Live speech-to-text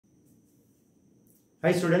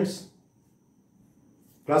Hi students,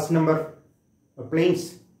 class number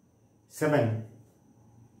Planes 7.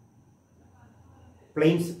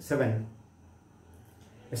 Planes 7.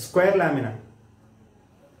 A square lamina.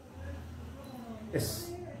 A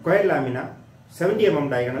square lamina, 70 mm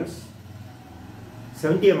diagonals.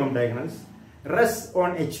 70 mm diagonals. Rests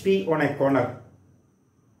on HP on a corner.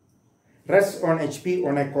 Rests on HP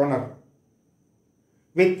on a corner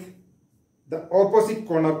with the opposite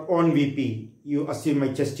corner on VP. You assume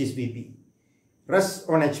my chest is VP. Rests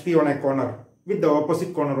on HP on a corner with the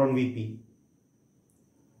opposite corner on VP.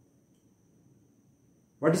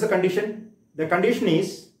 What is the condition? The condition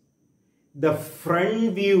is the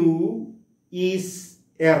front view is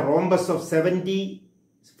a rhombus of 70,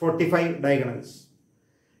 45 diagonals.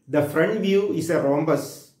 The front view is a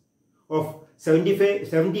rhombus of 70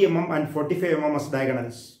 mm and 45 mm as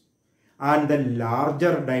diagonals, and the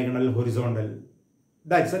larger diagonal horizontal.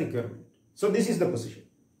 That's the requirement. So this is the position.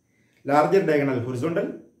 Larger diagonal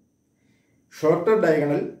horizontal, shorter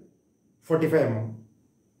diagonal 45 mm.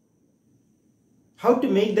 How to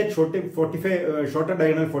make that shorter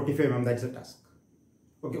diagonal 45 mm? That's a task.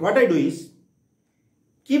 Okay, what I do is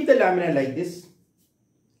keep the lamina like this,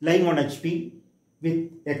 lying on HP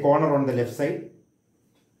with a corner on the left side.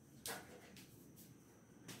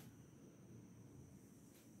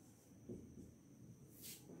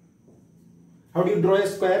 How do you draw a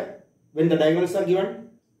square when the diagonals are given?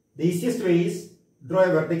 The easiest way is draw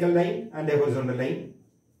a vertical line and a horizontal line.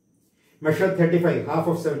 Measure 35, half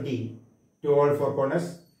of 70 to all four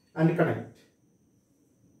corners and connect.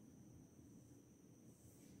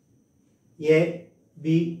 A,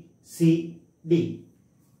 B, C, D.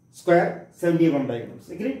 Square 70 mm diagonals.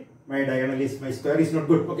 Agreed? My square is not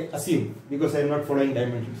good. Okay, assume, because I am not following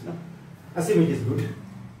dimensions. No? Assume it is good.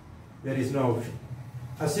 There is no option.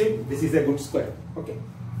 Assume this is a good square. Okay.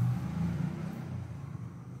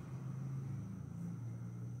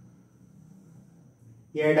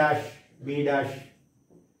 A dash, B dash,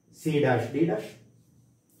 C dash, D dash.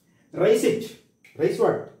 Raise it. Raise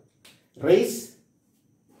what? Raise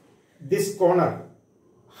this corner.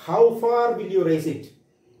 How far will you raise it?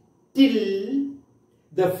 Till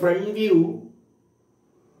the front view,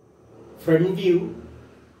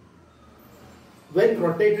 when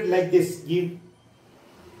rotated like this, give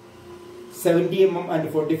 70 mm and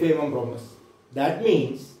 45 mm rhombus. That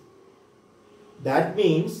means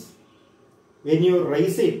when you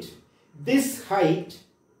raise it, this height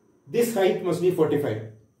must be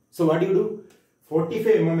 45. So what do you do?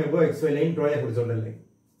 45 mm above XY line, draw a horizontal line.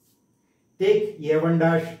 Take A1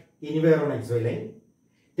 dash anywhere on XY line.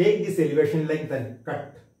 Take this elevation length and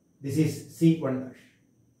cut. This is C1 dash.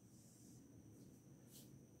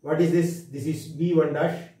 What is this? This is B1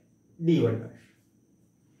 dash, D1 dash.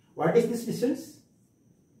 What is this distance?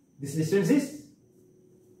 This distance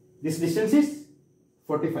is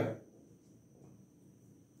 45.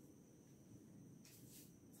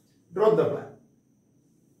 Draw the plan.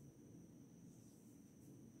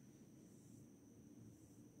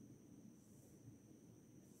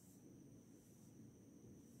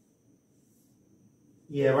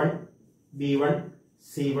 A1, B1,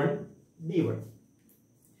 C1, D1.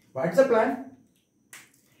 What's the plan?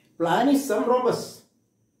 Plan is some rhombus.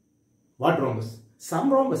 What rhombus?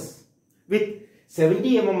 Some rhombus with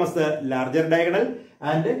 70 mm as the larger diagonal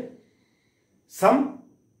and some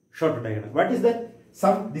shorter diagonal. What is that?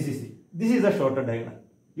 Some. This is the shorter diagonal.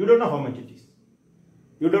 You don't know how much it is.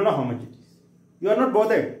 You don't know how much it is. You are not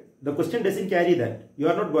bothered. The question doesn't carry that. You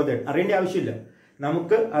are not bothered. അറിയേണ്ട ആവശ്യമില്ല.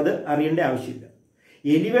 നമുക്ക് അത് അറിയേണ്ട ആവശ്യമില്ല.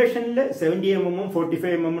 Elevationൽ 70 mm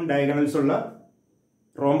 45 mm diagonals ഉള്ള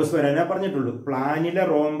rhombus വരാനാ പറഞ്ഞിട്ടുള്ളൂ. പ്ലാനിലെ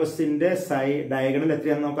റോംബസിന്റെ diagonal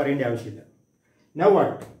എത്രയാണെന്ന് നമുക്ക് അറിയേണ്ട ആവശ്യമില്ല. Now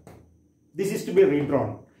what? This is to be redrawn.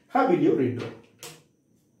 How will you redraw?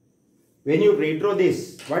 When you redraw this,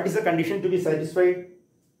 what is the condition to be satisfied?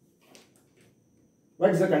 What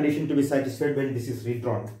is the condition to be satisfied when this is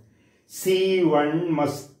redrawn? C1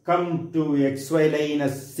 must come to XY line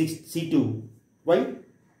as C2. Why?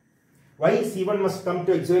 Why C1 must come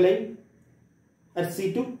to XY line at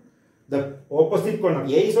C2? The opposite corner,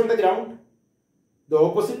 A is on the ground. The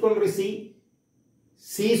opposite corner is C.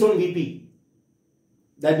 C is on VP.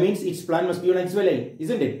 That means its plan must be on XY line,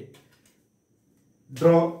 isn't it?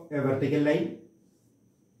 Draw a vertical line.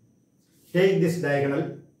 Take this diagonal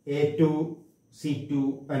A2, C2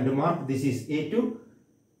 and mark this is A2,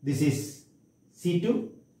 this is C2.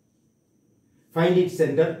 Find its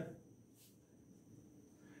center.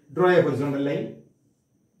 Draw a horizontal line.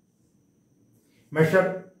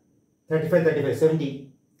 Measure 35, 35,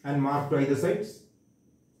 70 and mark to either sides.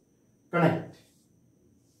 Connect.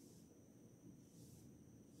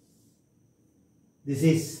 This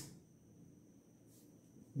is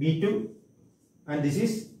B2 and this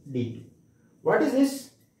is D2. What is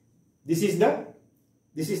this? This is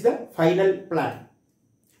the final plan.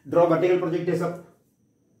 Draw vertical projectors up.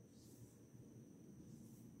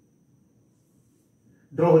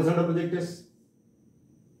 Draw horizontal projectors.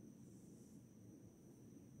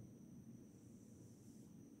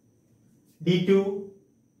 D2,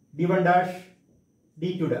 D1 dash,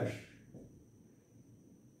 D2 dash.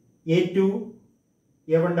 A2,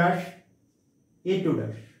 A1 dash, A2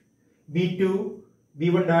 dash. B2,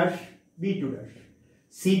 B1 dash, B2 dash.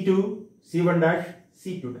 C2, C1 dash,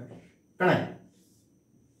 C2 dash. Connect.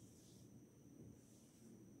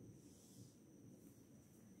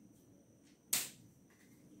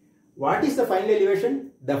 What is the final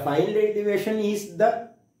elevation? The final elevation is the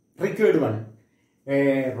required one.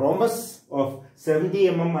 A rhombus of 70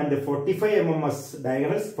 mm and 45 mm as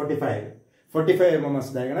diagonals, 45 mm as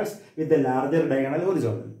diagonals with the larger diagonal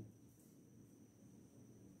horizontal.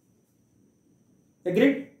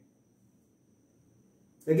 Agreed?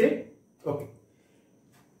 Agreed? Okay.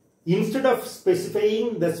 Instead of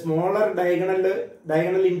specifying the smaller diagonal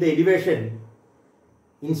in the elevation,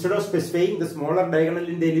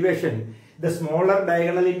 the smaller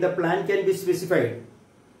diagonal in the plan can be specified.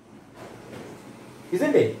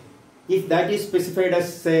 Isn't it? If that is specified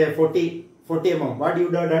as say 40 mm, what you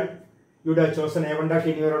would have done? You would have chosen A1 dash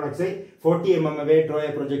in your own say 40 mm away, draw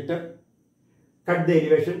a projector, cut the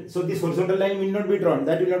elevation. So this horizontal line will not be drawn,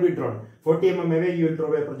 that will not be drawn. 40 mm away you will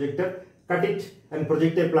draw a projector, cut it and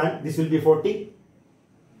project a plan. This will be 40.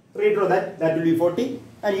 Redraw that will be 40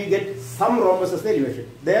 and you get some rhombus as the elevation.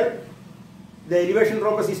 There the elevation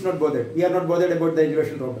rhombus is not bothered. We are not bothered about the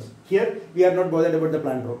elevation rhombus. Here we are not bothered about the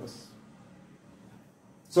plan rhombus.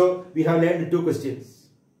 So we have learned two questions.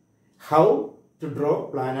 How to draw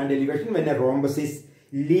plan and elevation when a rhombus is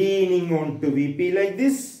leaning on to VP like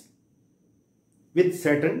this with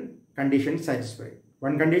certain conditions satisfied.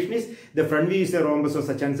 One condition is the front view is a rhombus of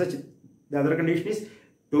such and such. The other condition is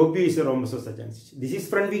top view is a rhombus of such and such. This is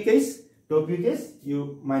front view case. Top view case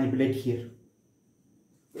you manipulate here.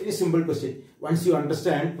 Very simple question. Once you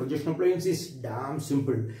understand, projection of planes is damn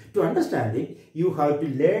simple. To understand it, you have to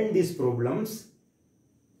learn these problems,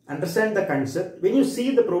 understand the concept. When you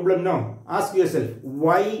see the problem now, ask yourself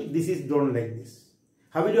why this is drawn like this.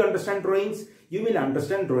 How will you understand drawings? You will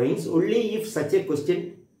understand drawings only if such a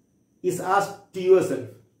question is asked to yourself.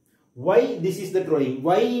 Why this is the drawing?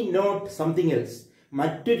 Why not something else?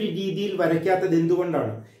 മറ്റൊരു രീതിയിൽ വരയ്ക്കാത്തത്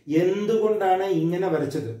എന്തുകൊണ്ടാണ്? എന്തുകൊണ്ടാണ് ഇങ്ങനെ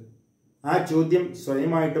വരച്ചത്? ആ ചോദ്യം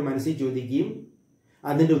സ്വയമായിട്ട് മനസ്സിൽ ചോദിക്കുകയും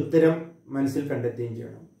അതിന്റെ ഉത്തരം മനസ്സിൽ കണ്ടെത്തുകയും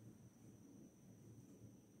ചെയ്യണം.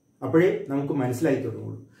 അപ്പോഴേ നമുക്ക് മനസ്സിലായി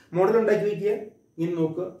തുടങ്ങുള്ളൂ. മോഡൽ ഉണ്ടാക്കി വയ്ക്കുക, ഇനി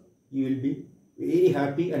നോക്കുക. You will be very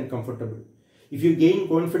happy and comfortable. If you gain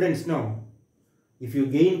confidence now,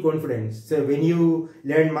 so when you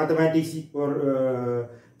learn mathematics or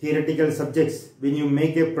theoretical subjects, when you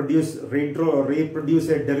make a reproduce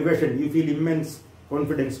a derivation, you feel immense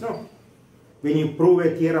confidence, no? When you prove a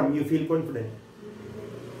theorem, you feel confident.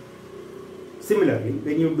 Similarly,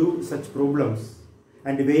 when you do such problems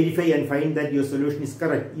and verify and find that your solution is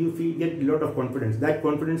correct, you get a lot of confidence. That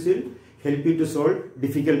confidence will help you to solve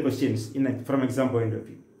difficult questions from exam point of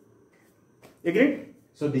view. Agreed?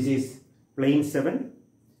 So this is Planes-7.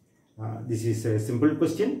 This is a simple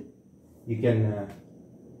question. You can,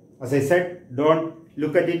 as I said, don't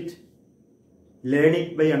look at it. Learn it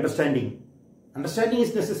by understanding. Understanding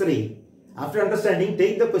is necessary. After understanding,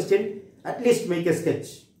 take the question, at least make a sketch.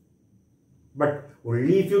 But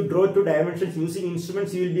only if you draw two dimensions using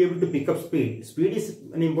instruments, you will be able to pick up speed. Speed is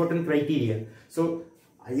an important criteria. So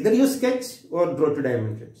either you sketch or draw two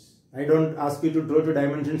dimensions. I don't ask you to draw two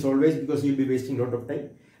dimensions always because you will be wasting a lot of time.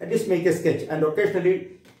 At least make a sketch, and occasionally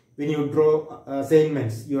when you draw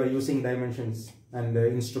assignments, you are using dimensions and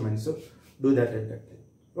instruments. So do that at that time.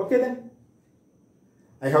 Okay then.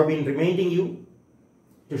 I have been reminding you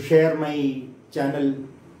to share my channel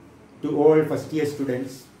to all first year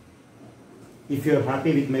students if you are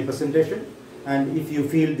happy with my presentation and if you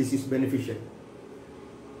feel this is beneficial.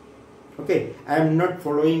 Okay, I am not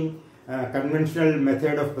following conventional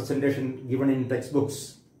method of presentation given in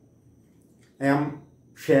textbooks. I am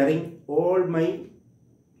sharing all my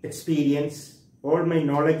experience, all my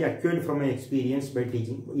knowledge acquired from my experience by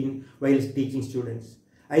teaching while teaching students.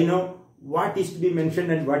 I know what is to be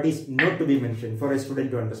mentioned and what is not to be mentioned for a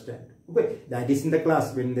student to understand. Okay, that is in the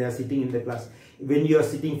class when they are sitting in the class. When you are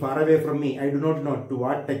sitting far away from me, I do not know to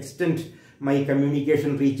what extent my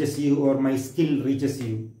communication reaches you or my skill reaches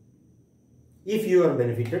you. If you are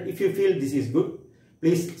benefited, if you feel this is good,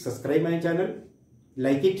 please subscribe my channel,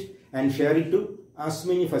 like it and share it to as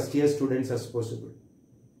many first year students as possible.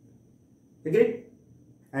 Agreed?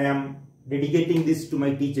 I am dedicating this to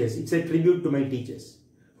my teachers. It's a tribute to my teachers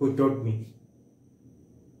who taught me.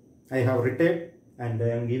 I have retired and I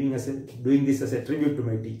am doing this as a tribute to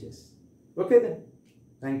my teachers. Okay then.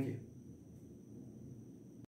 Thank you.